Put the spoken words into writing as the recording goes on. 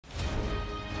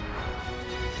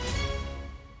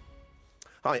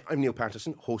Hi, I'm Niall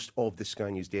Paterson, host of the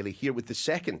Sky News Daily, here with the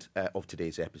second of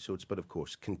today's episodes, but of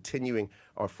course continuing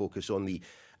our focus on the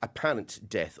apparent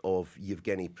death of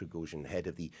Yevgeny Prigozhin, head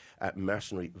of the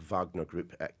mercenary Wagner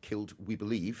group, killed, we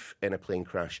believe, in a plane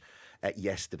crash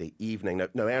yesterday evening.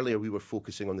 Now, earlier we were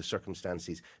focusing on the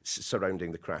circumstances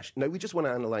surrounding the crash. Now, we just want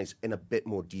to analyse in a bit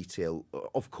more detail,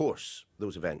 of course,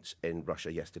 those events in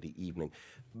Russia yesterday evening,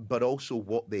 but also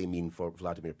what they mean for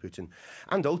Vladimir Putin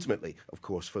and ultimately, of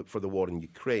course, for the war in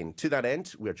Ukraine. To that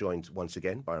end, we're joined once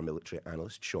again by our military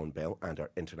analyst, Sean Bell, and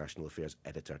our international affairs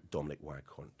editor, Dominic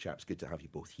Waghorn. Chaps, good to have you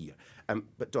both here.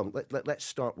 But Dom, let's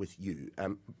start with you.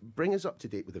 Bring us up to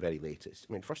date with the very latest.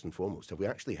 I mean, first and foremost, have we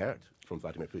actually heard from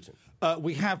Vladimir Putin?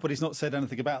 We have, but he's not said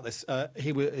anything about this.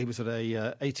 He was at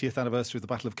a 80th anniversary of the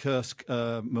Battle of Kursk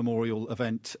memorial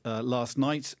event last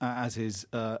night, as his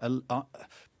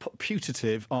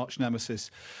putative arch nemesis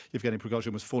Yevgeny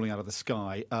Prigozhin was falling out of the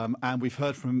sky. And we've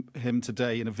heard from him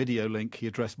today in a video link. He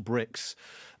addressed BRICS,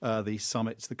 the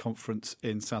summit, the conference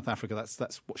in South Africa.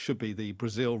 That's what should be the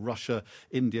Brazil, Russia,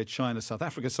 India, China, South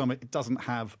Africa summit. It doesn't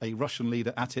have a Russian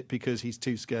leader at it because he's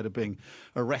too scared of being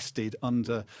arrested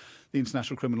under the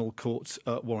International Criminal Court's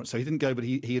warrant. So he didn't go, but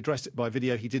he addressed it by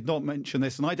video. He did not mention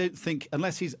this. And I don't think,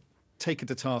 unless he's taken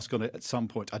to task on it at some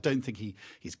point, I don't think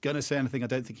he's going to say anything. I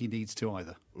don't think he needs to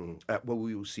either. Well,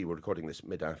 we will see. We're recording this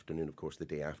mid-afternoon, of course, the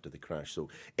day after the crash. So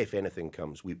if anything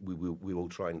comes, we will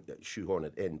try and shoehorn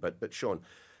it in. But Sean,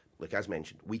 like as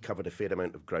mentioned, we covered a fair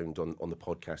amount of ground on the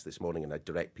podcast this morning, and I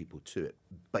direct people to it.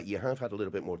 But you have had a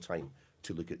little bit more time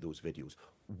to look at those videos.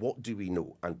 What do we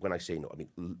know? And when I say know, I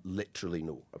mean literally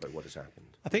know about what has happened.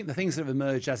 I think the things that have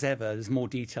emerged as ever, as more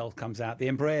detail comes out. The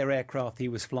Embraer aircraft he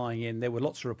was flying in, there were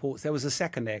lots of reports. There was a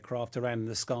second aircraft around in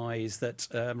the skies that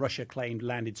Russia claimed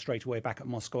landed straight away back at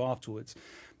Moscow afterwards.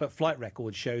 But flight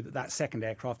records show that second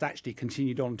aircraft actually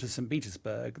continued on to St.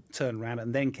 Petersburg, turned around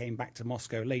and then came back to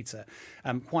Moscow later.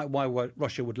 Quite why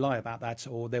Russia would lie about that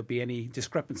or there'll be any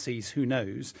discrepancies, who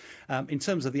knows. In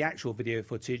terms of the actual video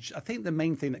footage, I think the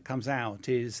main thing that comes out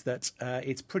is that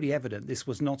it's pretty evident this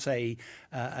was not a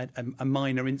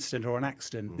minor incident or an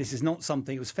accident. This is not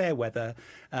something, it was fair weather.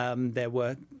 There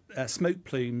were smoke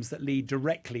plumes that lead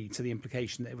directly to the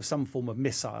implication that it was some form of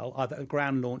missile, either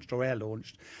ground launched or air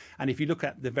launched. And if you look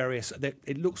at the various,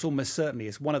 it looks almost certainly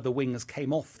as one of the wings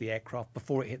came off the aircraft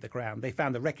before it hit the ground. They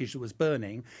found the wreckage that was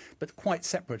burning, but quite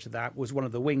separate to that was one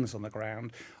of the wings on the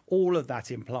ground. All of that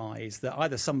implies that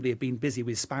either somebody had been busy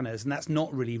with spanners, and that's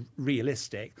not really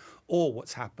realistic, or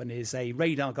what's happened is a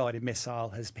radar-guided missile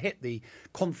has hit the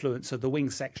confluence of the wing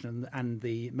section and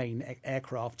the main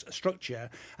aircraft structure,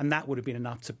 and that would have been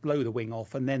enough to blow the wing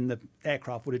off, and then the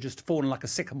aircraft would have just fallen like a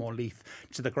sycamore leaf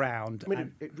to the ground. I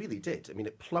mean, it really did. I mean,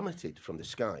 it plummeted from the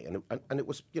sky, and it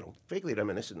was, vaguely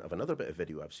reminiscent of another bit of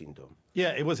video I've seen, Dom.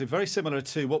 Yeah, it was very similar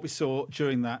to what we saw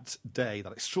during that day,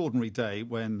 that extraordinary day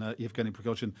when Yevgeny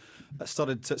Prigozhin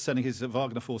started sending his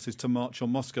Wagner forces to march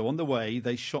on Moscow. On the way,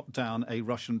 they shot down a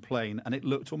Russian plane, and it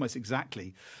looked almost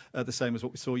exactly the same as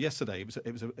what we saw yesterday.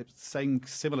 It was a same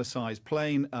similar sized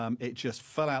plane. It just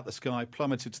fell out the sky,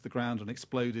 plummeted to the ground, and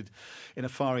exploded in a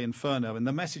fiery inferno. And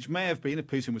the message may have been, if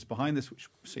Putin was behind this, which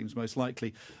seems most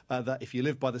likely, that if you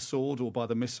live by the sword or by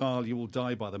the missile, you will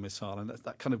die by the missile. And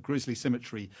that kind of grisly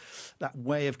symmetry, that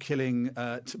way of killing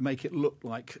to make it look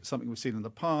like something we've seen in the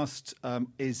past,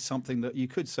 is something that you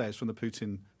could say is from the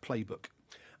Putin playbook.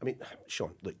 I mean,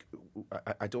 Sean, look,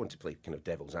 I don't want to play kind of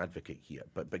devil's advocate here,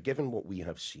 but given what we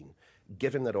have seen,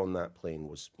 given that on that plane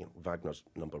was Wagner's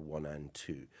number 1 and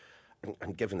 2,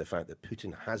 and given the fact that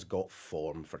Putin has got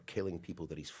form for killing people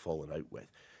that he's fallen out with,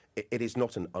 it is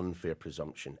not an unfair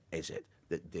presumption, is it,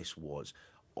 that this was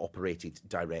operated,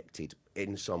 directed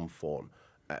in some form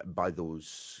by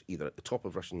those either at the top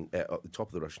of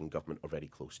the Russian government or very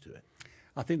close to it?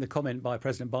 I think the comment by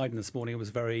President Biden this morning was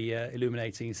very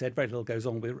illuminating. He said very little goes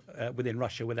on within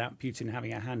Russia without Putin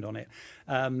having a hand on it.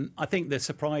 I think the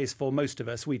surprise for most of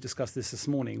us, we discussed this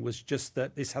morning, was just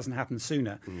that this hasn't happened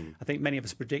sooner. I think many of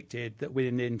us predicted that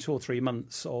within 2 or 3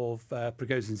 months of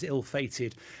Prigozhin's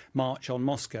ill-fated march on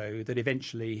Moscow, that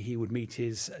eventually he would meet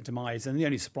his demise. And the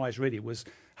only surprise really was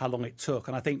how long it took.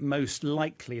 And I think most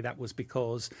likely that was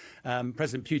because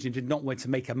President Putin did not want to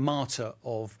make a martyr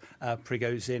of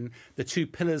Prigozhin. The two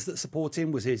pillars that support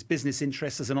him was his business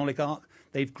interests as an oligarch.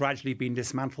 They've gradually been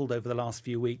dismantled over the last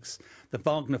few weeks. The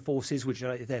Wagner forces, which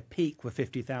at their peak were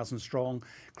 50,000 strong,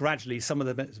 gradually some of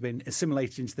them have been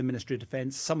assimilated into the Ministry of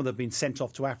Defence. Some of them have been sent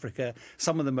off to Africa.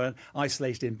 Some of them are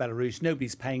isolated in Belarus.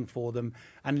 Nobody's paying for them.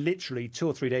 And literally 2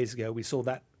 or 3 days ago, we saw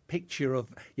that picture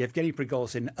of Yevgeny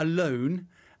Prigozhin alone,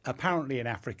 apparently in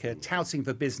Africa, touting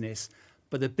for business.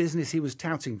 But the business he was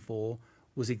touting for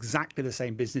was exactly the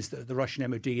same business that the Russian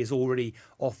MOD is already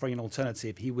offering an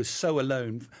alternative. He was so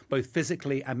alone, both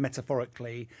physically and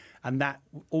metaphorically, and that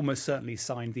almost certainly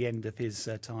signed the end of his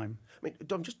time. I mean,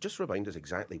 Dom, just remind us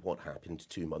exactly what happened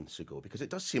 2 months ago, because it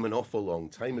does seem an awful long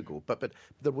time ago. But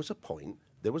there was a point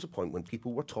when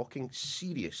people were talking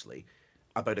seriously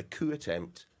about a coup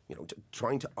attempt,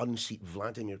 trying to unseat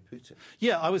Vladimir Putin.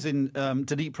 Yeah, I was in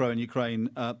Dnipro in Ukraine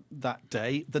that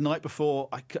day. The night before,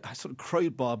 I sort of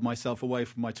crowbarred myself away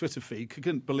from my Twitter feed.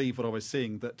 Couldn't believe what I was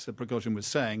seeing that Prigozhin was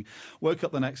saying. Woke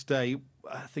up the next day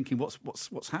thinking,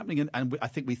 what's happening? And I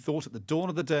think we thought at the dawn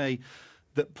of the day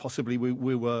that possibly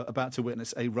we were about to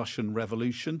witness a Russian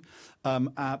revolution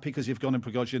because Yevgeny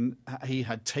Prigozhin, he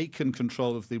had taken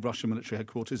control of the Russian military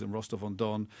headquarters in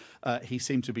Rostov-on-Don. He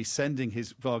seemed to be sending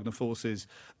his Wagner forces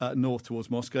north towards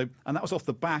Moscow. And that was off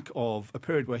the back of a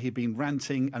period where he'd been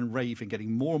ranting and raving,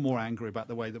 getting more and more angry about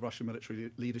the way the Russian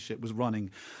military leadership was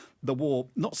running the war.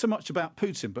 Not so much about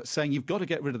Putin, but saying you've got to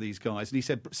get rid of these guys. And he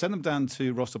said, send them down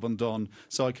to Rostov-on-Don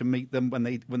so I can meet them. When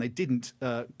they didn't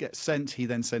get sent, he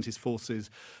then sent his forces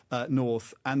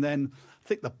north. And then I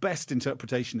think the best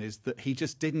interpretation is that he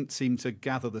just didn't seem to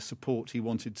gather the support he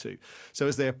wanted to. So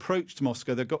as they approached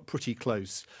Moscow, they got pretty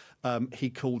close. He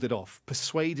called it off,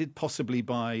 persuaded possibly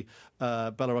by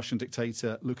Belarusian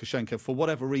dictator Lukashenko. For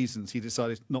whatever reasons, he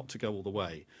decided not to go all the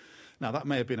way. Now, that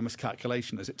may have been a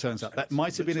miscalculation, as it turns out. That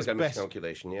might have been his best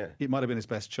miscalculation, yeah. It might have been his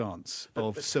best chance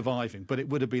of surviving, but it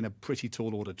would have been a pretty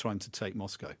tall order trying to take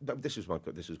Moscow. This was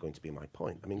going to be my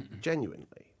point. I mean,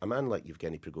 genuinely, a man like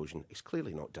Yevgeny Prigozhin is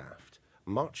clearly not daft.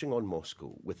 Marching on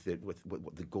Moscow with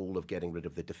the goal of getting rid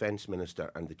of the defence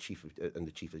minister and the chief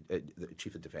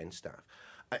of defence staff.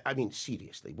 I mean,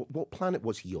 seriously, what planet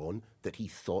was he on that he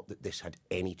thought that this had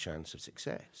any chance of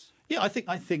success? Yeah, I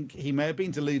think he may have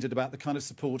been deluded about the kind of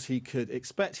support he could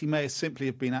expect. He may simply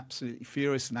have been absolutely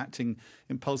furious and acting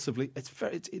impulsively.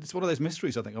 It's one of those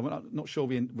mysteries, I think. I'm not sure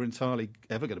we're entirely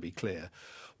ever going to be clear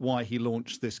why he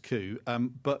launched this coup.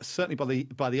 But certainly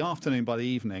by the afternoon, by the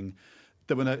evening,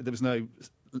 there was no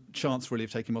chance really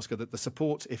of taking Moscow. That the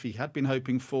support, if he had been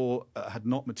hoping for, had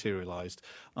not materialised.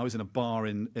 I was in a bar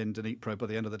in Dnipro by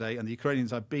the end of the day, and the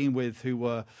Ukrainians I've been with who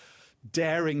were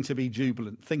daring to be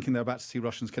jubilant, thinking they're about to see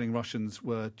Russians killing Russians,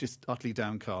 were just utterly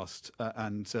downcast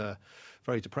and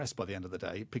very depressed by the end of the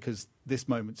day because this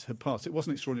moment had passed. It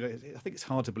wasn't extraordinary. I think it's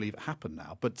hard to believe it happened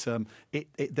now, but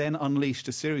it then unleashed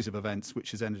a series of events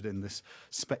which has ended in this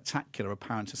spectacular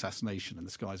apparent assassination in the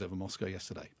skies over Moscow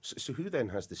yesterday. So who then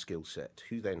has the skill set?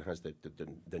 Who then has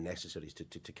the necessaries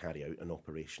to carry out an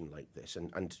operation like this?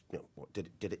 And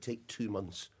did it take 2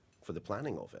 months for the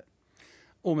planning of it?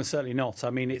 Almost certainly not. I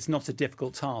mean, it's not a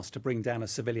difficult task to bring down a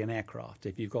civilian aircraft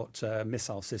if you've got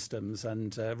missile systems.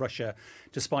 And Russia,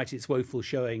 despite its woeful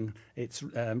showing, its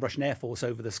Russian Air Force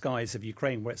over the skies of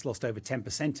Ukraine, where it's lost over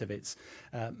 10% of its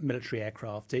military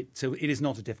aircraft, so it is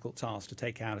not a difficult task to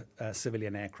take out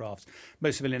civilian aircraft.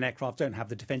 Most civilian aircraft don't have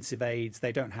the defensive aids.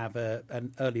 They don't have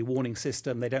an early warning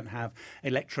system. They don't have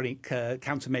electronic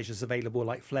countermeasures available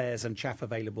like flares and chaff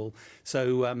available.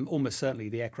 So almost certainly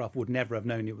the aircraft would never have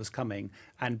known it was coming.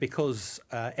 And because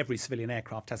every civilian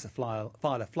aircraft has to file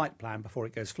a flight plan before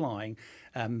it goes flying,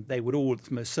 they would all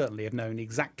most certainly have known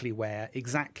exactly where,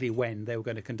 exactly when they were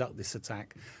going to conduct this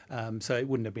attack. So it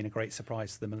wouldn't have been a great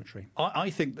surprise to the military. I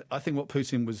think what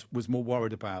Putin was more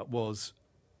worried about was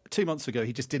 2 months ago,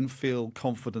 he just didn't feel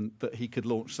confident that he could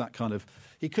launch that kind of...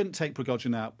 He couldn't take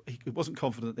Prigozhin out. He wasn't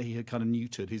confident that he had kind of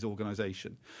neutered his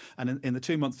organisation. And in the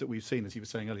 2 months that we've seen, as you were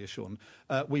saying earlier, Sean,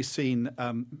 we've seen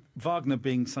Wagner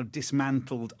being sort of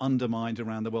dismantled, undermined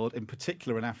around the world, in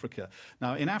particular in Africa.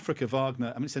 Now, in Africa,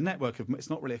 Wagner, I mean, it's a network of... It's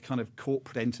not really a kind of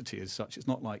corporate entity as such. It's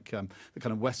not like the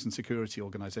kind of Western security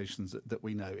organisations that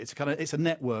we know. It's a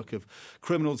network of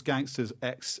criminals, gangsters,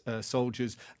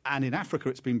 ex-soldiers. And in Africa,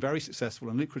 it's been very successful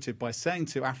and lucrative by saying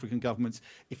to African governments,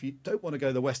 if you don't want to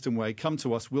go the Western way, come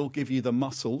to us, we'll give you the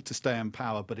muscle to stay in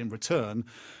power, but in return,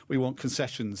 we want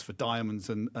concessions for diamonds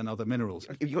and other minerals.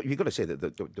 You've got to say that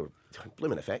they're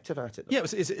blooming effective at it. Yeah,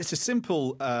 it's a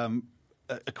simple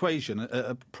equation,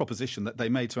 a proposition that they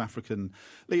made to African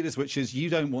leaders, which is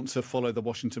you don't want to follow the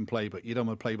Washington playbook, you don't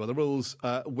want to play by the rules,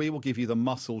 we will give you the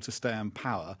muscle to stay in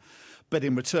power. But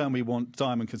in return, we want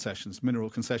diamond concessions, mineral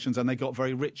concessions, and they got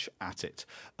very rich at it.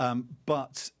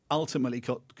 But ultimately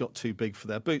got too big for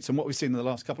their boots. And what we've seen in the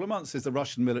last couple of months is the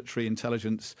Russian military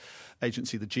intelligence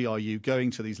agency, the GRU, going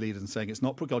to these leaders and saying, it's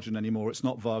not Prigozhin anymore, it's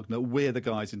not Wagner, we're the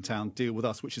guys in town, deal with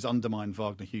us, which has undermined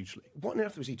Wagner hugely. What on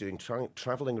earth was he doing,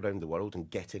 travelling around the world and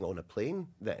getting on a plane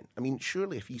then? I mean,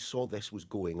 surely if he saw this was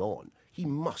going on, he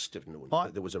must have known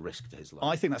that there was a risk to his life.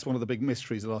 I think that's one of the big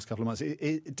mysteries of the last couple of months.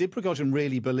 Did Prigozhin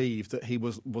really believe that he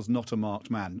was not a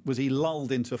marked man? Was he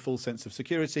lulled into a full sense of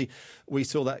security? We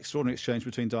saw that extraordinary exchange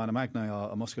between Diana Magnay,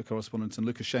 our Moscow correspondent, and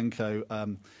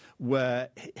Lukashenko, where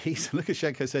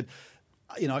Lukashenko said,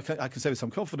 I can say with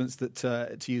some confidence that,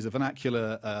 to use a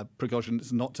vernacular, Prigozhin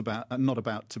is not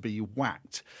about to be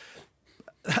whacked.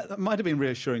 That might have been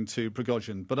reassuring to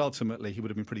Prigozhin, but ultimately he would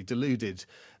have been pretty deluded.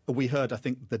 We heard, I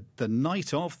think, the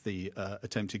night of the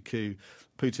attempted coup,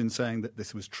 Putin saying that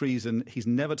this was treason. He's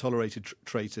never tolerated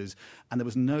traitors, and there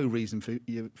was no reason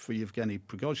for Yevgeny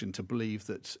Prigozhin to believe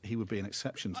that he would be an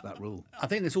exception to that rule. I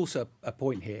think there's also a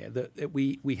point here that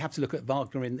we have to look at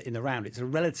Wagner in the round. It's a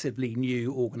relatively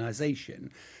new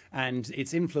organisation, and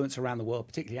its influence around the world,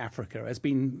 particularly Africa, has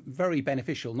been very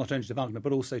beneficial, not only to Wagner,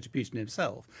 but also to Putin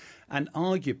himself. And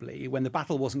arguably, when the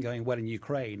battle wasn't going well in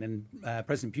Ukraine and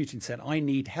President Putin said, I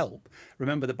need help,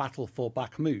 remember the battle for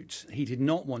Bakhmut, he did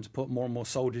not want to put more and more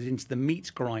soldiers into the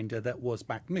meat grinder that was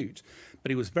Bakhmut. But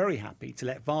he was very happy to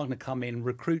let Wagner come in,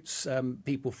 recruit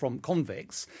people from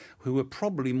convicts who were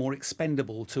probably more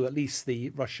expendable to at least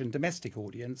the Russian domestic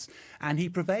audience, and he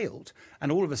prevailed.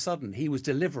 And all of a sudden, he was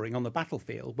delivering on the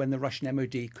battlefield when the Russian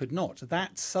MOD could not.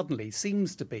 That suddenly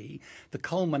seems to be the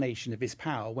culmination of his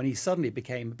power, when he suddenly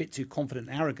became a bit too confident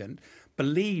and arrogant,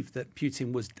 believed that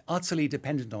Putin was utterly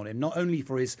dependent on him, not only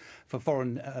for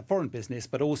foreign business,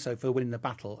 but also for winning the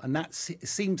battle. And that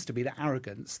seems to be the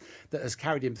arrogance that has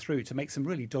carried him through to make some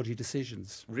really dodgy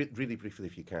decisions. Really briefly,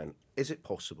 if you can, is it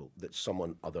possible that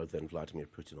someone other than Vladimir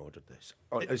Putin ordered this?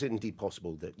 Or is it indeed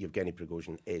possible that Yevgeny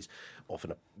Prigozhin is off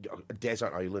on a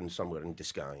desert island somewhere in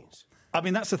disguise? I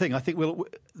mean, that's the thing. I think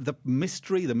the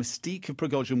mystique of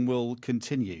Prigozhin will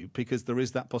continue because there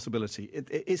is that possibility.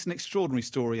 It's an extraordinary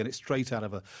story, and it's straight out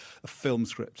of a film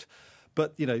script.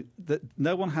 But,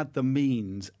 no one had the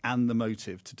means and the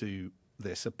motive to do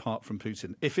this apart from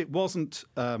Putin. If it wasn't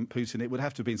Putin, it would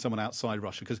have to have been someone outside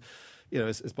Russia because,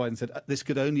 as Biden said, this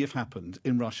could only have happened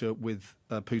in Russia with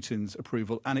Putin's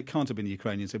approval, and it can't have been the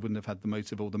Ukrainians. They wouldn't have had the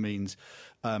motive or the means,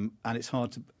 and it's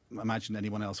hard to imagine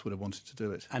anyone else would have wanted to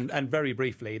do it. And very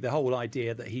briefly, the whole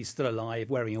idea that he's still alive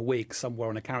wearing a wig somewhere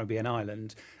on a Caribbean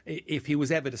island, if he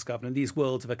was ever discovered, and these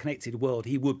worlds of a connected world,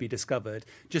 he would be discovered.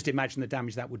 Just imagine the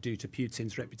damage that would do to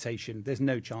Putin's reputation. There's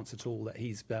no chance at all that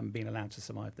he's been allowed to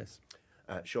survive this.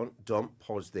 Sean, Dom,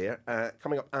 pause there.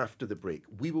 Coming up after the break,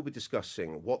 we will be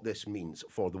discussing what this means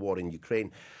for the war in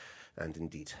Ukraine and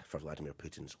indeed for Vladimir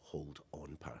Putin's hold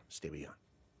on power. Stay where you are.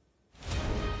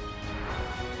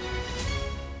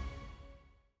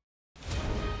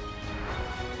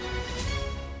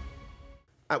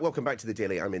 Welcome back to The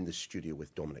Daily. I'm in the studio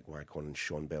with Dominic Waghorn and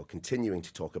Sean Bell, continuing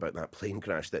to talk about that plane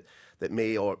crash that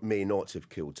may or may not have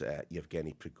killed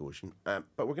Yevgeny Prigozhin. But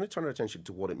we're going to turn our attention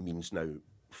to what it means now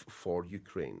for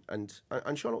Ukraine. And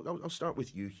Sean, I'll start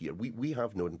with you here. We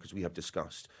have known, because we have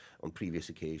discussed on previous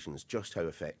occasions, just how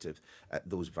effective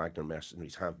those Wagner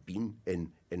mercenaries have been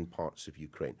in parts of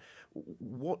Ukraine.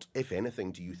 What, if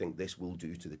anything, do you think this will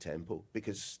do to the tempo?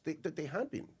 Because they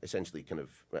had been essentially kind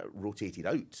of rotated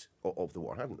out of the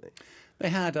war, hadn't they? They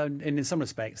had, and in some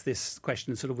respects, this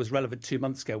question sort of was relevant 2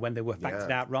 months ago when they were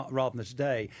factored out rather than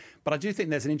today. But I do think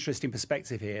there's an interesting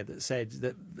perspective here that said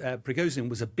that Prigozhin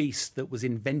was a beast that was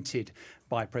invented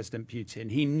by President Putin.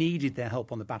 He needed their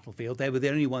help on the battlefield. They were the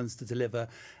only ones to deliver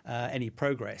any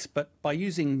progress. But by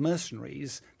using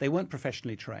mercenaries, they weren't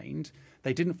professionally trained.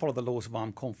 They didn't follow the laws of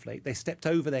armed conflict. They stepped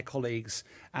over their colleagues,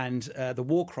 and the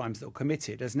war crimes that were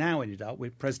committed has now ended up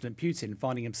with President Putin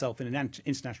finding himself in an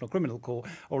international criminal court,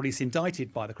 or at least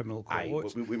indicted by the criminal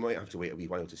court. We might have to wait a wee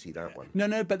while to see that one.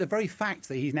 No, but the very fact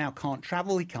that he now can't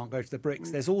travel, he can't go to the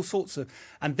BRICS, there's all sorts of...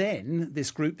 And then this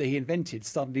group that he invented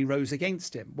suddenly rose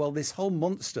against him. Well, this whole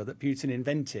monster that Putin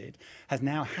invented has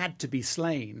now had to be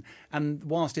slain. And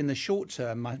whilst in the short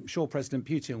term, I'm sure President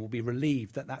Putin will be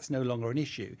relieved that that's no longer an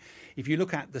issue. If you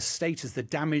look at the status, the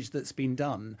damage that's been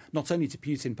done, not only to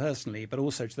Putin personally, but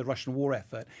also to the Russian war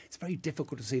effort, it's very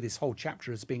difficult to see this whole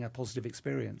chapter as being a positive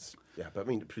experience. Yeah, but I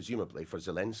mean, presumably for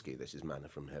Zelensky, this is manna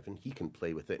from heaven. He can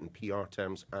play with it in PR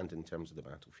terms and in terms of the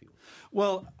battlefield.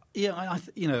 Well, yeah, I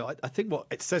think what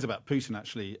it says about Putin,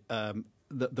 actually,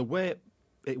 the way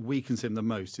it weakens him the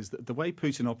most is that the way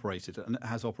Putin operated, and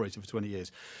has operated for 20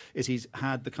 years, is he's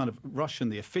had the kind of Russian,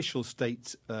 the official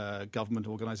state government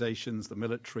organisations, the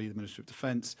military, the Ministry of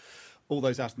Defence, all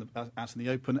those out in the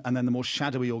open, and then the more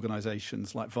shadowy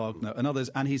organisations like Wagner and others,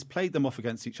 and he's played them off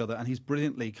against each other, and he's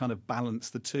brilliantly kind of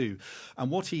balanced the two. And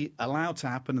what he allowed to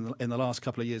happen in the last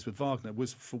couple of years with Wagner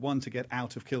was for one to get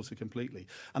out of kilter completely.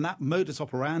 And that modus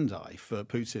operandi for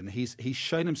Putin, he's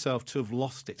shown himself to have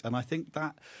lost it. And I think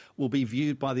that will be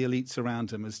viewed by the elites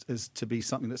around him as to be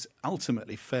something that's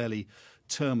ultimately fairly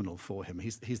terminal for him.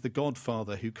 He's the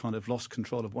godfather who kind of lost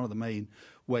control of one of the main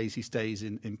ways he stays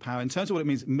in power. In terms of what it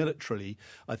means militarily,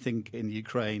 I think in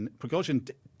Ukraine, Prigozhin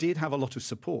did have a lot of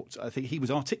support. I think he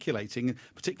was articulating,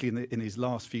 particularly in his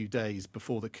last few days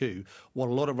before the coup, what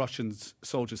a lot of Russian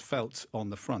soldiers felt on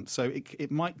the front. So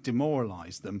it might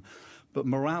demoralise them. But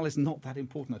morale is not that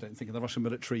important, I don't think, in the Russian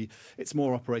military. It's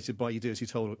more operated by you do as you're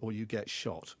told or you get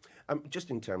shot. Just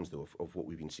in terms, though, of what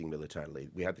we've been seeing militarily,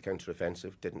 we had the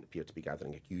counter-offensive, didn't appear to be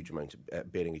gathering a huge amount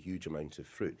of, bearing a huge amount of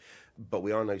fruit. But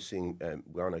we are now seeing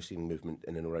movement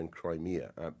in and around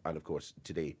Crimea, and of course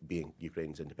today being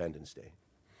Ukraine's Independence Day.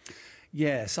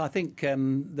 Yes, I think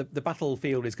the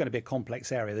battlefield is going to be a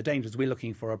complex area. The danger is we're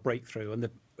looking for a breakthrough. And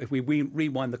if we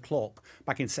rewind the clock,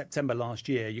 back in September last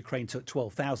year, Ukraine took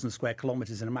 12,000 square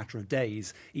kilometres in a matter of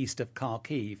days east of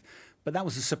Kharkiv. But that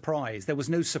was a surprise. There was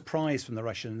no surprise from the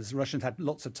Russians. The Russians had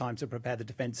lots of time to prepare the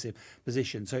defensive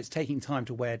position, so it's taking time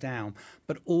to wear down.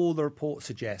 But all the reports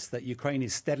suggest that Ukraine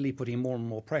is steadily putting more and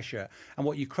more pressure. And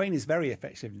what Ukraine is very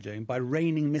effectively doing by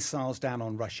raining missiles down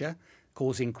on Russia,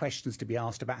 causing questions to be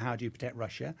asked about how do you protect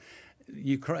Russia.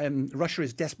 Russia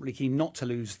is desperately keen not to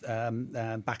lose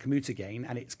Bakhmut again,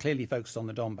 and it's clearly focused on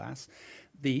the Donbass.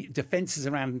 The defences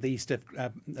around the east of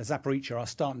Zaporizhzhia are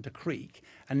starting to creak.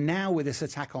 And now with this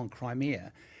attack on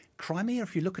Crimea,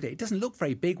 if you look at it, it doesn't look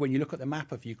very big when you look at the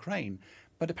map of Ukraine.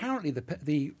 But apparently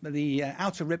the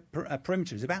outer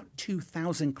perimeter is about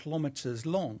 2,000 kilometres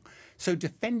long. So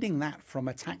defending that from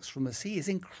attacks from the sea is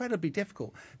incredibly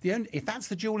difficult. If that's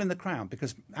the jewel in the crown,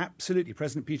 because absolutely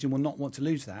President Putin will not want to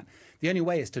lose that, the only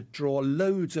way is to draw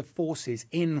loads of forces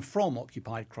in from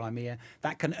occupied Crimea.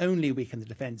 That can only weaken the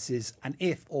defences, and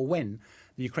if or when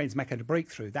the Ukrainians make a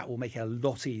breakthrough, that will make it a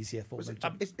lot easier for them.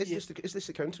 Is this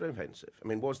a counter-offensive? I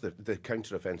mean, was the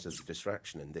counter-offensive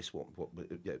distraction in this what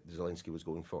Zelensky was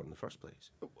going for in the first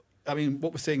place? I mean,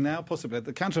 what we're seeing now, possibly,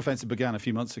 the counter-offensive began a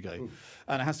few months ago.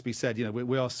 And it has to be said,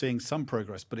 we are seeing some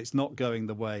progress, but it's not going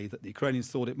the way that the Ukrainians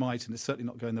thought it might, and it's certainly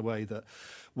not going the way that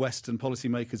Western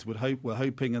policymakers were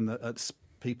hoping, and that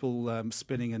people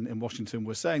spinning in Washington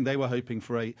were saying they were hoping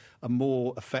for a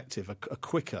more effective, a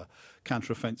quicker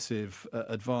counter-offensive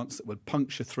advance that would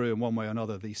puncture through in one way or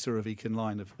another the Surovikin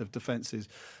line of defences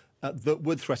that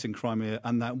would threaten Crimea,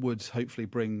 and that would hopefully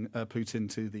bring Putin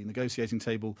to the negotiating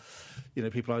table.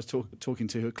 People I was talking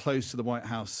to who are close to the White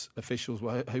House officials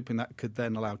were hoping that could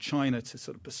then allow China to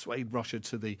sort of persuade Russia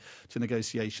to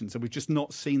negotiations. And we've just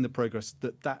not seen the progress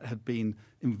that had been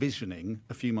envisioning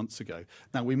a few months ago.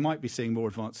 Now, we might be seeing more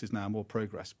advances now, more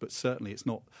progress, but certainly it's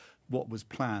not what was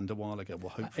planned a while ago. We'll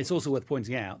hope it's also worth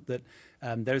pointing out that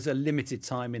there is a limited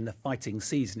time in the fighting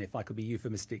season, if I could be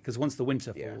euphemistic, because once the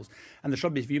winter falls, and the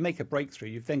trouble is, if you make a breakthrough,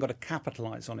 you've then got to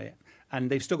capitalise on it. And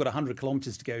they've still got 100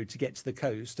 kilometres to go to get to the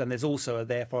coast, and there's also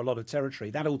therefore a lot of territory.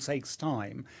 That all takes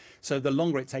time. So the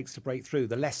longer it takes to break through,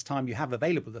 the less time you have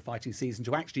available the fighting season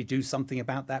to actually do something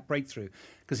about that breakthrough.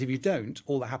 Because if you don't,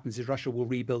 all that happens is Russia will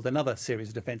rebuild another series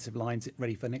of defensive lines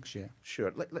ready for next year.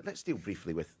 Sure. Let's deal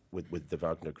briefly with the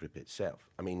Wagner Group itself.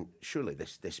 I mean, surely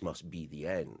this must be the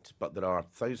end, but there are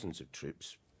thousands of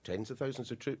troops, tens of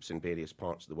thousands of troops in various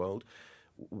parts of the world.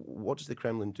 What does the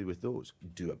Kremlin do with those?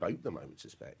 Do about them, I would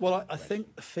suspect. Well, I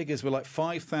think the figures were like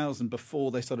 5,000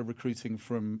 before they started recruiting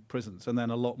from prisons, and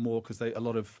then a lot more because a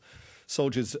lot of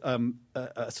soldiers, a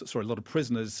lot of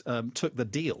prisoners took the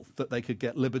deal that they could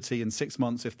get liberty in 6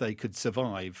 months if they could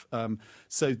survive.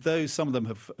 So some of them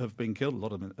have been killed.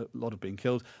 A lot have been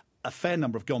killed. A fair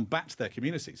number have gone back to their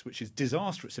communities, which is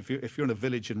disastrous. If you're in a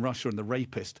village in Russia and the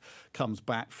rapist comes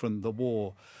back from the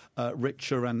war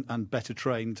richer and better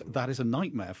trained, that is a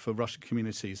nightmare for Russian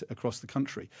communities across the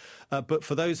country. But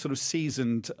for those sort of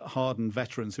seasoned, hardened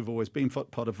veterans who've always been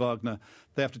part of Wagner,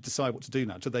 they have to decide what to do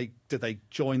now. Do they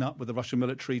join up with the Russian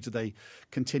military? Do they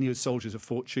continue as soldiers of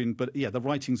fortune? But yeah, the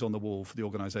writing's on the wall for the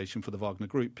organisation, for the Wagner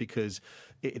Group, because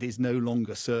it is no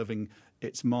longer serving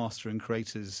its master and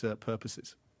creator's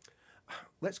purposes.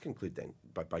 let's conclude then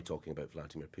by talking about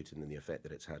Vladimir Putin and the effect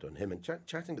that it's had on him. And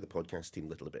chatting with the podcast team a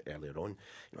little bit earlier on,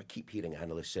 I keep hearing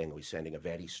analysts saying, he's sending a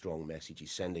very strong message.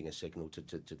 He's sending a signal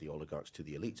to the oligarchs, to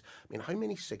the elites. I mean, how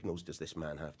many signals does this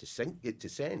man have to send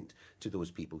to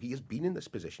those people? He has been in this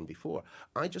position before.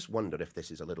 I just wonder if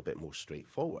this is a little bit more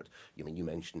straightforward. You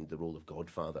mentioned the role of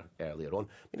godfather earlier on.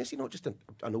 I mean, is he not just an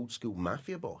old school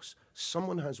mafia boss?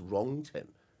 Someone has wronged him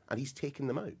and he's taken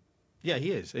them out. Yeah,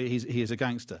 he is. He is a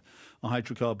gangster, a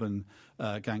hydrocarbon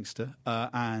gangster,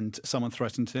 and someone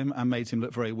threatened him and made him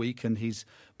look very weak, and he's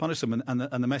punished them. And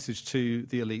the message to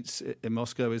the elites in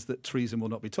Moscow is that treason will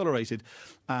not be tolerated.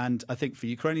 And I think for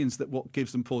Ukrainians, that what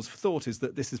gives them pause for thought is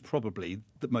that this is probably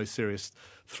the most serious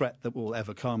threat that will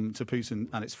ever come to Putin,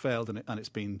 and it's failed and it's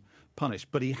been punished.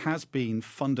 But he has been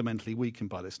fundamentally weakened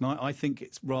by this. And I think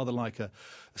it's rather like a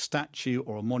statue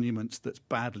or a monument that's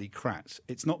badly cracked.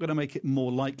 It's not going to make it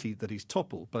more likely that he's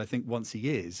toppled, but I think once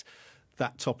he is,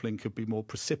 that toppling could be more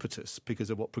precipitous because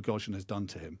of what Prigozhin has done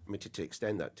to him. I mean, to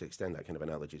extend that kind of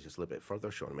analogy just a little bit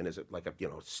further, Sean, I mean, is it like a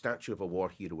statue of a war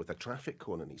hero with a traffic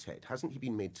cone on his head? Hasn't he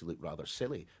been made to look rather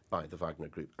silly by the Wagner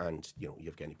Group and,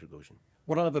 Yevgeny Prigozhin?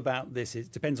 What I love about this is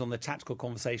it depends on the tactical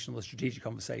conversation or the strategic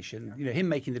conversation. Yeah. Him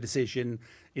making the decision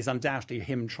is undoubtedly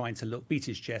him trying to beat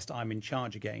his chest, I'm in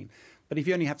charge again. But if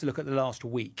you only have to look at the last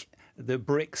week, the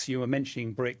BRICS, you were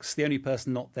mentioning BRICS, the only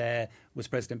person not there was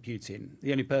President Putin,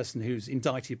 the only person who's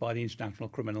indicted by the International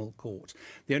Criminal Court,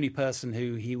 the only person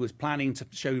who he was planning to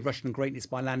show Russian greatness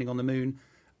by landing on the moon.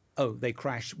 Oh, they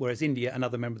crashed, whereas India,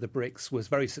 another member of the BRICS, was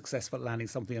very successful at landing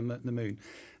something on the moon.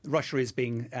 Russia is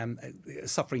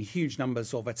suffering huge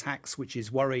numbers of attacks, which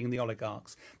is worrying the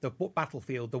oligarchs. The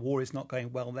battlefield, the war is not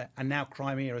going well there, and now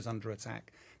Crimea is under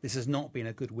attack. This has not been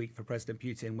a good week for President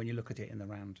Putin when you look at it in the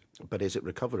round. But is it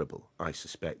recoverable? I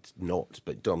suspect not.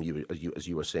 But Dom, as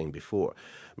you were saying before,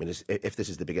 I mean, if this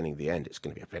is the beginning of the end, it's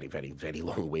going to be a very, very, very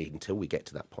long way until we get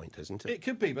to that point, isn't it? It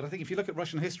could be, but I think if you look at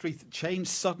Russian history,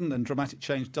 sudden and dramatic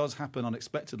change does happen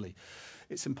unexpectedly.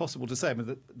 It's impossible to say. I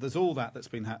mean, there's all that's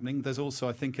been happening. There's also,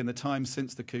 I think, in the time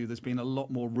since the coup, there's been a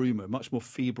lot more rumour, much more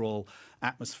febrile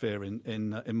atmosphere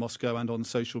in Moscow and on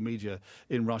social media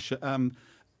in Russia.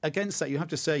 Against that, you have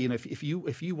to say, if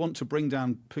you want to bring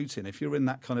down Putin, if you're in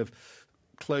that kind of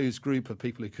closed group of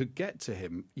people who could get to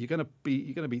him, you're going to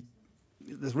be.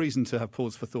 There's reason to have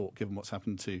pause for thought, given what's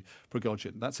happened to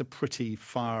Prigozhin. That's a pretty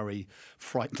fiery,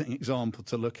 frightening example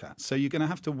to look at. So you're going to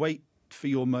have to wait for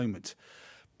your moment.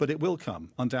 But it will come,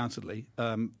 undoubtedly,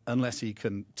 unless he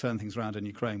can turn things around in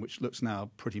Ukraine, which looks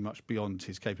now pretty much beyond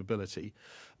his capability.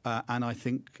 And I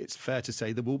think it's fair to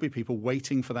say there will be people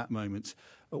waiting for that moment,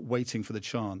 waiting for the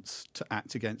chance to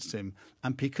act against him.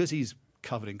 And because he's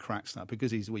covered in cracks now,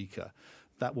 because he's weaker,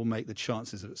 that will make the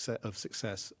chances of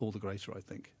success all the greater, I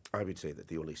think. I would say that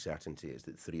the only certainty is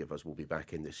that the three of us will be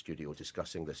back in the studio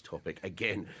discussing this topic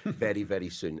again very, very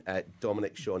soon.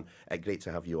 Dominic, Sean, great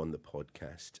to have you on the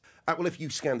podcast. Well, if you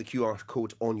scan the QR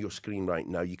code on your screen right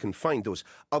now, you can find those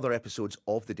other episodes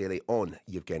of The Daily on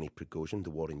Yevgeny Prigozhin, the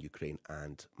war in Ukraine,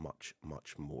 and much,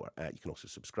 much more. You can also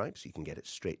subscribe so you can get it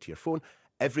straight to your phone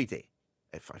every day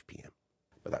at 5 p.m.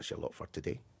 But that's your lot for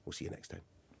today. We'll see you next time.